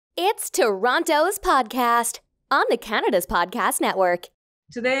It's Toronto's podcast on the Canada's Podcast Network.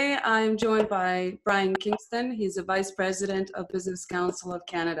 Today, I'm joined by Brian Kingston. He's the Vice President of Business Council of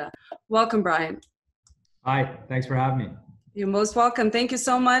Canada. Welcome, Brian. Hi, thanks for having me. You're most welcome. Thank you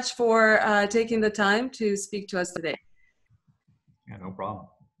so much for taking the time to speak to us today. Yeah, no problem.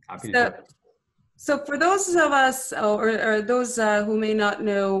 Happy to do it. So for those of us, or those who may not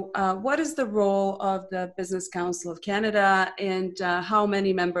know, what is the role of the Business Council of Canada, and how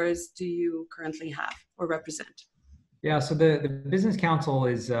many members do you currently have or represent? Yeah, so the Business Council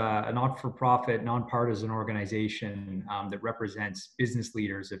is a not-for-profit, nonpartisan organization that represents business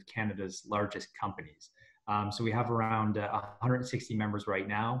leaders of Canada's largest companies. So we have around 160 members right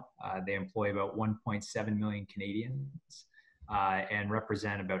now. They employ about 1.7 million Canadians. And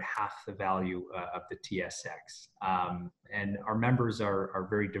represent about half the value of the TSX. And our members are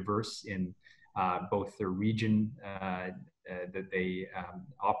very diverse in both the region that they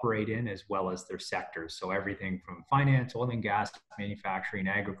operate in, as well as their sectors. So everything from finance, oil and gas, manufacturing,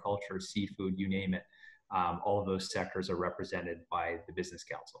 agriculture, seafood, you name it. All of those sectors are represented by the Business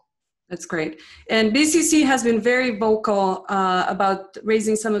Council. That's great. And BCC has been very vocal about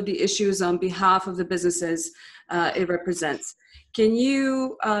raising some of the issues on behalf of the businesses it represents. Can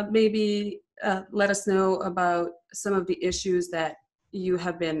you maybe let us know about some of the issues that you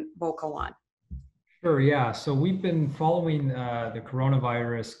have been vocal on? Sure, yeah. So we've been following the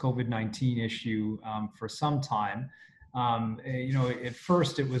coronavirus COVID-19 issue for some time. At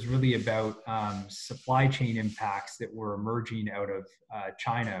first it was really about supply chain impacts that were emerging out of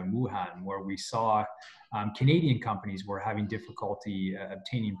China, Wuhan, where we saw Canadian companies were having difficulty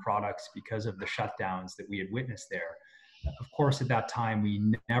obtaining products because of the shutdowns that we had witnessed there. Of course, at that time,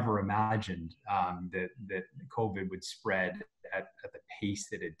 we never imagined that COVID would spread at the pace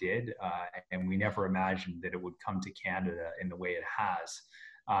that it did, and we never imagined that it would come to Canada in the way it has.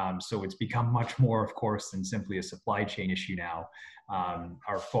 So it's become much more, of course, than simply a supply chain issue now.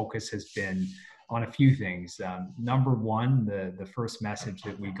 Our focus has been on a few things. Number one, the first message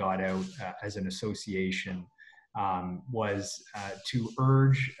that we got out as an association was to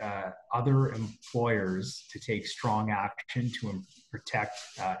urge other employers to take strong action to protect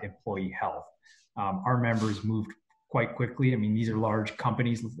employee health. Our members moved quite quickly. I mean, these are large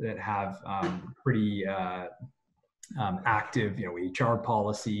companies that have pretty active, HR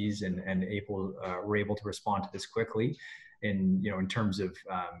policies, and were able to respond to this quickly. In terms of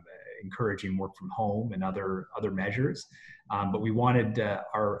encouraging work from home and other measures. But we wanted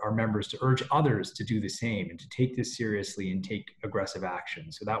our members to urge others to do the same and to take this seriously and take aggressive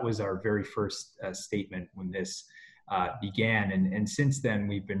action. So that was our very first statement when this began. And since then,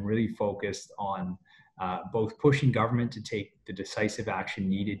 we've been really focused on both pushing government to take the decisive action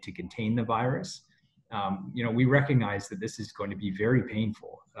needed to contain the virus. We recognize that this is going to be very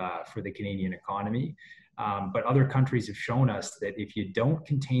painful for the Canadian economy. But other countries have shown us that if you don't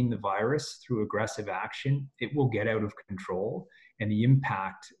contain the virus through aggressive action, it will get out of control, and the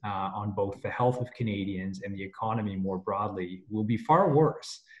impact on both the health of Canadians and the economy more broadly will be far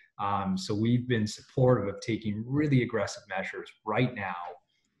worse. So we've been supportive of taking really aggressive measures right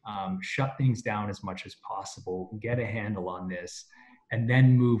now, shut things down as much as possible, get a handle on this, and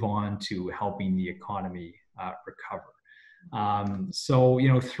then move on to helping the economy recover.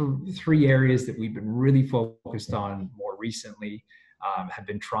 Through three areas that we've been really focused on more recently, have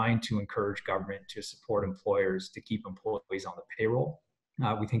been trying to encourage government to support employers to keep employees on the payroll.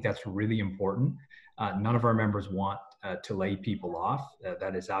 We think that's really important. None of our members want to lay people off.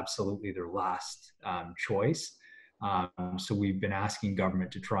 That is absolutely their last choice. So we've been asking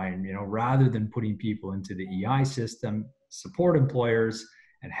government to try and, rather than putting people into the EI system, support employers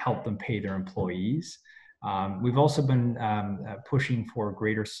and help them pay their employees. We've also been pushing for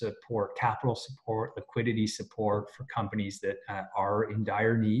greater support, capital support, liquidity support for companies that are in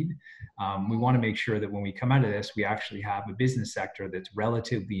dire need. We want to make sure that when we come out of this, we actually have a business sector that's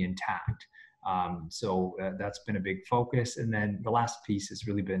relatively intact. So that's been a big focus. And then the last piece has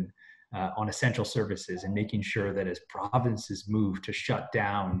really been on essential services and making sure that as provinces move to shut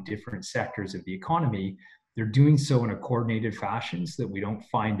down different sectors of the economy, they're doing so in a coordinated fashion so that we don't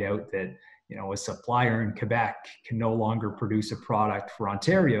find out that a supplier in Quebec can no longer produce a product for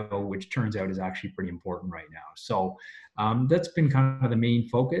Ontario, which turns out is actually pretty important right now. So that's been kind of the main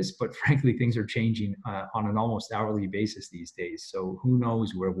focus, but frankly, things are changing on an almost hourly basis these days. So who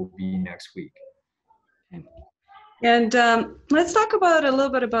knows where we'll be next week. Okay. And let's talk a little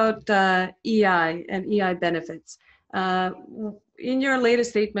bit about EI and EI benefits. In your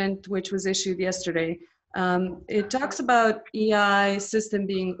latest statement, which was issued yesterday, it talks about EI system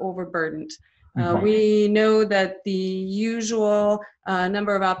being overburdened. We know that the usual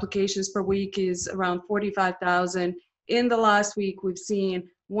number of applications per week is around 45,000. In the last week, we've seen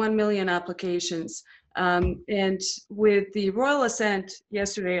 1 million applications. And with the royal assent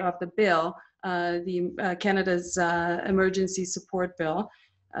yesterday of the bill, Canada's emergency support bill,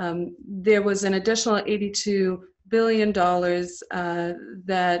 there was an additional $82 billion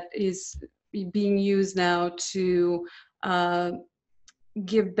that is being used now to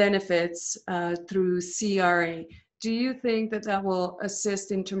give benefits through CRA. Do you think that that will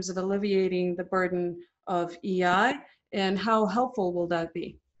assist in terms of alleviating the burden of EI, and how helpful will that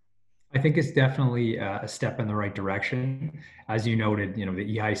be? I think it's definitely a step in the right direction. As you noted,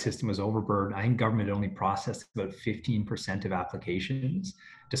 the EI system was overburdened. I think government only processed about 15% of applications,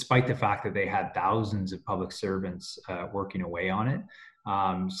 despite the fact that they had thousands of public servants working away on it.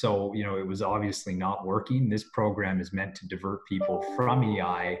 So, it was obviously not working. This program is meant to divert people from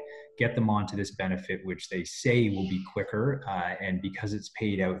EI, get them onto this benefit, which they say will be quicker. And because it's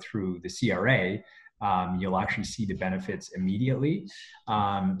paid out through the CRA, you'll actually see the benefits immediately.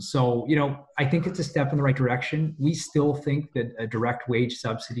 So, I think it's a step in the right direction. We still think that a direct wage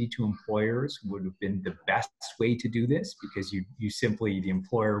subsidy to employers would have been the best way to do this, because you simply, the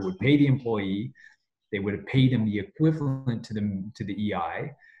employer would pay the employee, they would have paid them the equivalent to the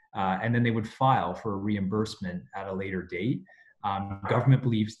EI, and then they would file for a reimbursement at a later date. Government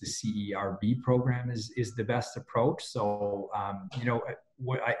believes the CERB program is the best approach. So,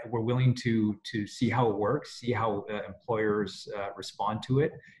 we're willing to see how it works, see how employers respond to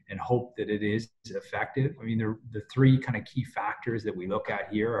it, and hope that it is effective. I mean, the three kind of key factors that we look at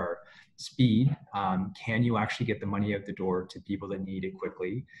here are speed. Can you actually get the money out the door to people that need it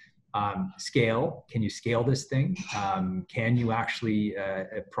quickly? Scale, can you scale this thing? Can you actually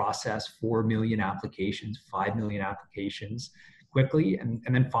process 4 million applications, 5 million applications quickly? And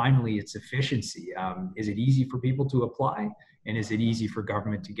then finally, it's efficiency. Is it easy for people to apply? And is it easy for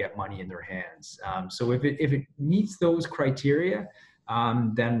government to get money in their hands? So if it meets those criteria,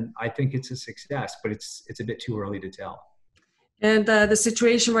 then I think it's a success, but it's a bit too early to tell. And the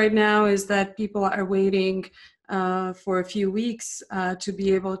situation right now is that people are waiting for a few weeks to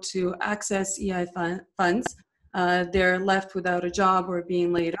be able to access EI funds. They're left without a job or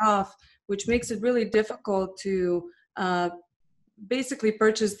being laid off, which makes it really difficult to basically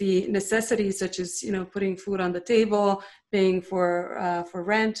purchase the necessities such as putting food on the table, paying for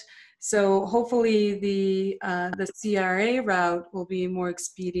rent. So hopefully the CRA route will be more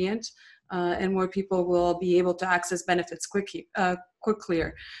expedient, and more people will be able to access benefits quickly.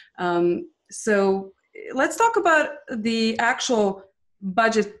 So let's talk about the actual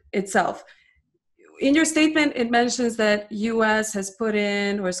budget itself. In your statement, it mentions that U.S. has put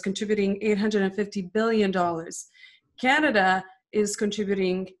in or is contributing $850 billion. Canada is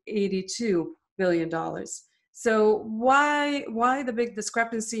contributing $82 billion. So why the big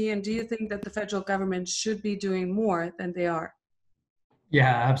discrepancy, and do you think that the federal government should be doing more than they are?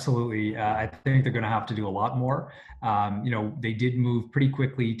 Yeah, absolutely. I think they're going to have to do a lot more. They did move pretty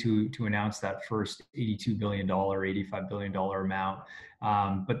quickly to announce that first $82 billion, $85 billion amount.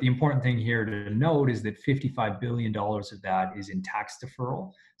 But the important thing here to note is that $55 billion of that is in tax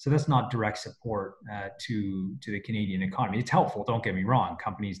deferral. So that's not direct support to the Canadian economy. It's helpful, don't get me wrong,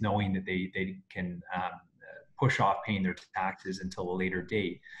 companies knowing that they can push off paying their taxes until a later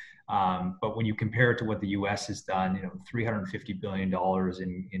date. But when you compare it to what the U.S. has done, $350 billion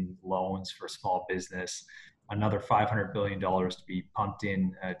in loans for small business, another $500 billion to be pumped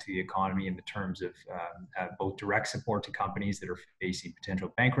in to the economy in the terms of both direct support to companies that are facing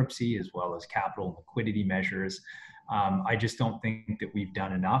potential bankruptcy, as well as capital and liquidity measures. I just don't think that we've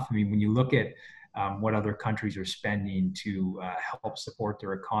done enough. I mean, when you look at what other countries are spending to help support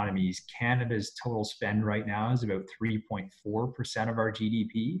their economies, Canada's total spend right now is about 3.4% of our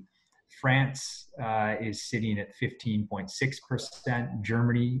GDP. France is sitting at 15.6%,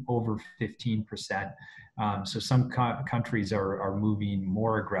 Germany over 15%. So some countries are moving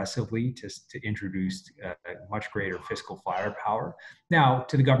more aggressively to introduce much greater fiscal firepower. Now,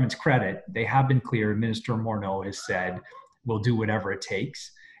 to the government's credit, they have been clear. Minister Morneau has said, we'll do whatever it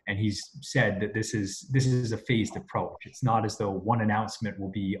takes. And he's said that this is a phased approach. It's not as though one announcement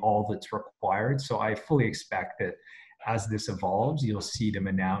will be all that's required. So I fully expect that as this evolves, you'll see them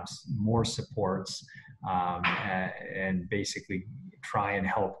announce more supports and basically try and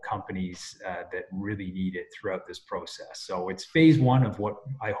help companies that really need it throughout this process. So it's phase one of what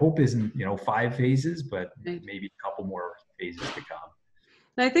I hope isn't 5 phases, but maybe a couple more phases to come.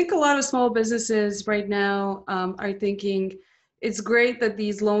 I think a lot of small businesses right now are thinking it's great that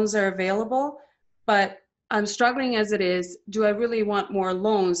these loans are available, but I'm struggling as it is. Do I really want more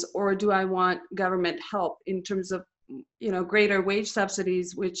loans, or do I want government help in terms of, greater wage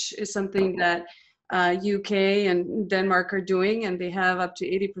subsidies, which is something that UK and Denmark are doing, and they have up to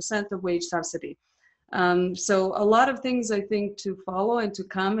 80% of wage subsidy. So a lot of things, I think, to follow and to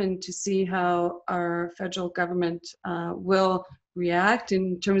come, and to see how our federal government will react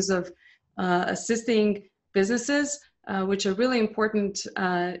in terms of assisting businesses, which are really important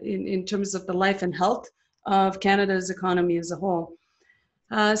in terms of the life and health of Canada's economy as a whole.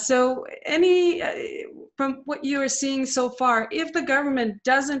 So from what you are seeing so far, if the government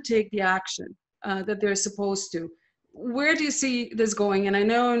doesn't take the action that they're supposed to, where do you see this going? And I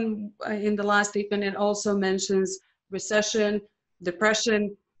know in the last statement, it also mentions recession,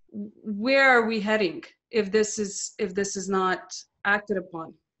 depression. Where are we heading if this is not acted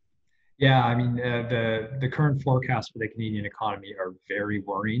upon? Yeah, I mean, the current forecasts for the Canadian economy are very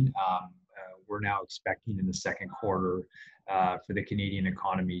worrying. We're now expecting in the second quarter for the Canadian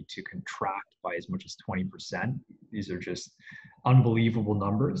economy to contract by as much as 20%. These are just unbelievable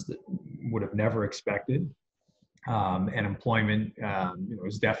numbers that would have never expected. And employment,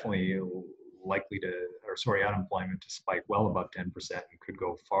 is definitely likely unemployment to spike well above 10% and could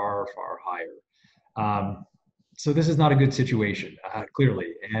go far, far higher. So this is not a good situation,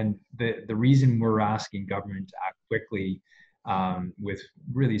 clearly. And the reason we're asking government to act quickly with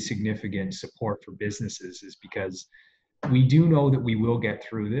really significant support for businesses is because we do know that we will get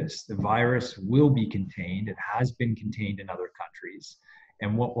through this. The virus will be contained. It has been contained in other countries.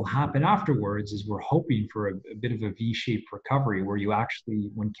 And what will happen afterwards is we're hoping for a bit of a V-shaped recovery where you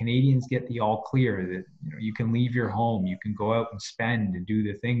actually, when Canadians get the all clear that you can leave your home, you can go out and spend and do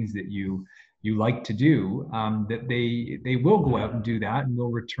the things that you like to do, that they will go out and do that and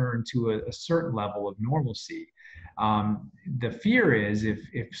will return to a certain level of normalcy. The fear is if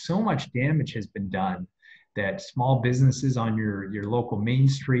so much damage has been done that small businesses on your local main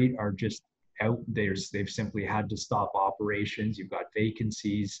street are just out. They've simply had to stop operations. You've got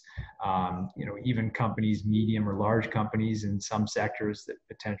vacancies, even companies, medium or large companies in some sectors that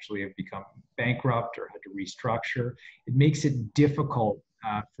potentially have become bankrupt or had to restructure. It makes it difficult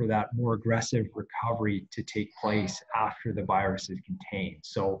for that more aggressive recovery to take place after the virus is contained.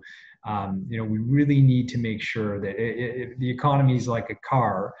 So, we really need to make sure that the economy is like a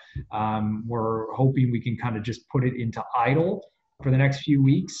car. We're hoping we can kind of just put it into idle for the next few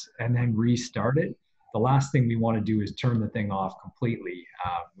weeks and then restart it. The last thing we want to do is turn the thing off completely,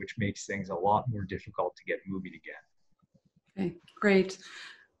 which makes things a lot more difficult to get moving again. Okay, great.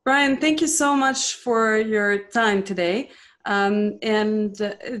 Brian, thank you so much for your time today. And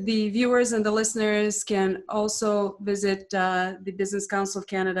the viewers and the listeners can also visit the Business Council of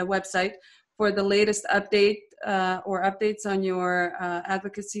Canada website for the latest update or updates on your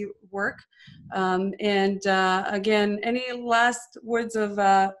advocacy work. Again, any last words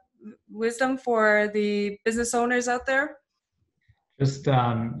of wisdom for the business owners out there? Just,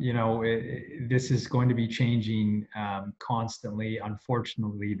 this is going to be changing constantly.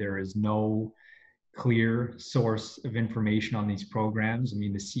 Unfortunately, there is no clear source of information on these programs. I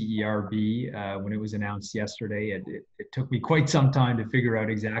mean, the CERB, when it was announced yesterday, it took me quite some time to figure out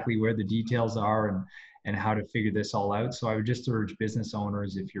exactly where the details are and how to figure this all out. So I would just urge business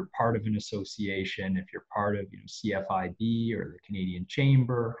owners, if you're part of an association, if you're part of CFIB or the Canadian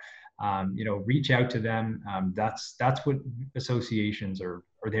Chamber, reach out to them. That's what associations are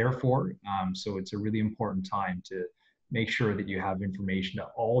there for. So it's a really important time to make sure that you have information to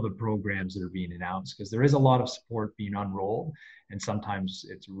all the programs that are being announced, because there is a lot of support being unrolled, and sometimes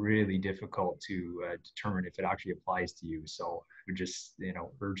it's really difficult to determine if it actually applies to you. So we just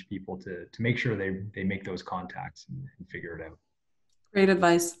urge people to make sure they make those contacts and figure it out. Great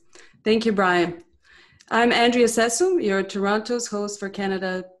advice. Thank you, Brian. I'm Andrea Sessum, your Toronto's host for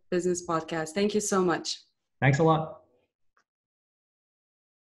Canada Business Podcast. Thank you so much. Thanks a lot.